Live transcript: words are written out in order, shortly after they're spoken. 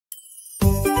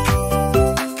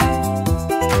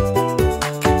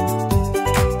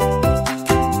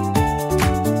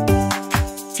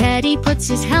puts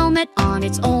his helmet on.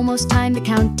 It's almost time, the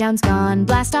countdown's gone.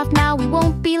 Blast off now, we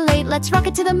won't be late. Let's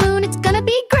rocket to the moon, it's gonna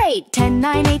be great. 10,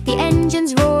 9, 8, the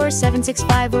engines roar. 7, 6,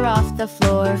 5, we're off the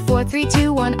floor. 4, 3,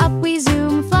 2, 1, up we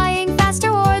zoom, flying fast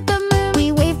toward the moon.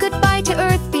 We wave goodbye to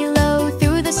Earth below.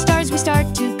 Through the stars we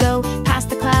start to go, past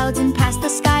the clouds and past the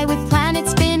sky, with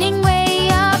planets spinning way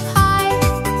up high.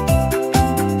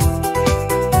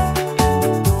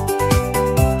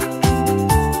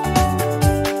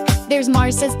 There's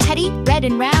Mars, says Teddy, red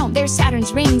and round. There's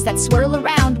Saturn's rings that swirl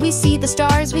around. We see the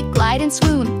stars, we glide and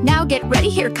swoon. Now get ready,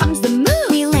 here comes the moon.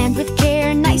 We land with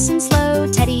care, nice and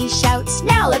slow. Teddy shouts,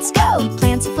 now let's go. He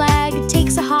plants a flag,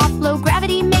 takes a hop. Low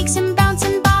gravity makes him bounce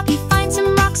and bob. He finds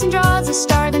some rocks and draws a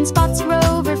star, then spots a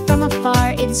rover from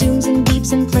afar. It zooms and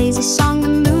beeps and plays a song. The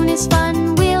moon is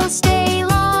fun, we'll stay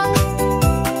long.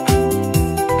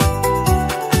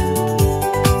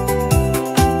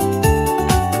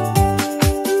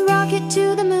 Rocket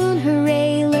to the moon,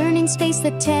 hooray, learning space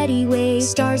the Teddy way.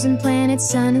 Stars and planets,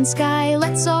 sun and sky,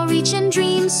 let's all reach and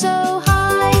dream so high.